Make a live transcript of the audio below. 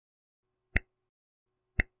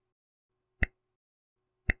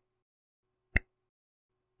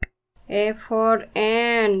A for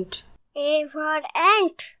ant. A for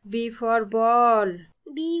ant. B for ball.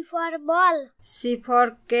 B for ball. C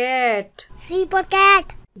for cat. C for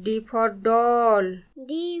cat. D for doll.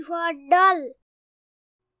 D for doll.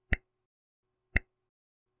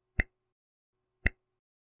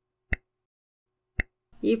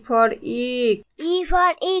 E for egg. E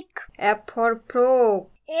for egg. F for frog.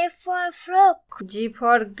 F for frog. G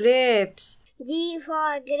for grapes. G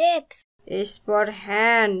for grapes. H for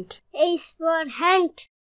hand. H for hand.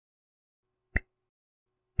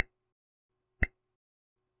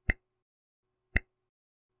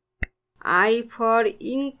 I for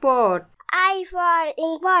inkpot. I for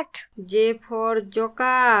inkpot. J for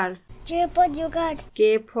joker. J for joker.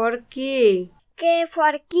 K for key. K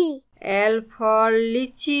for key. L for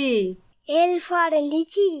lychee. L for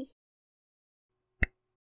lychee.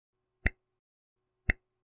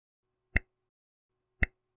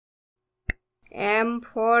 M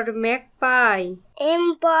for magpie.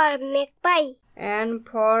 M for magpie. N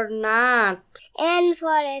for nut. N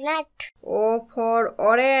for nut. O for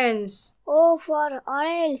orange. O for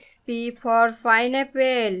orange. P for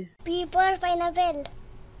pineapple. P for pineapple.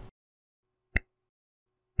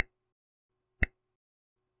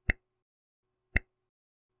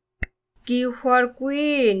 Q for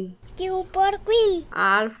queen. Q for queen.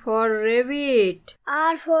 R for rabbit.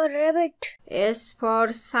 R for rabbit. S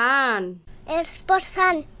for sun. S for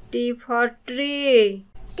sun. T for tree.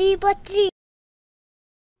 T for tree.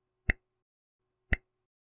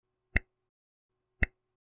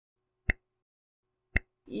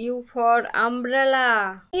 U for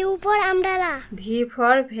umbrella. U for umbrella. V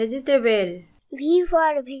for vegetable. V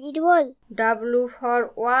for vegetable. W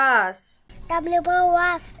for wash. W for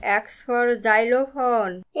wash. X for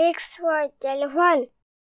xylophone. X for xylophone.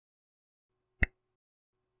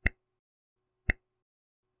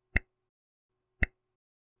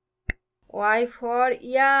 Y for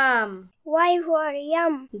yam. Y for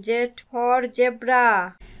yam. Z for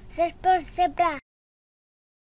zebra. Z for zebra.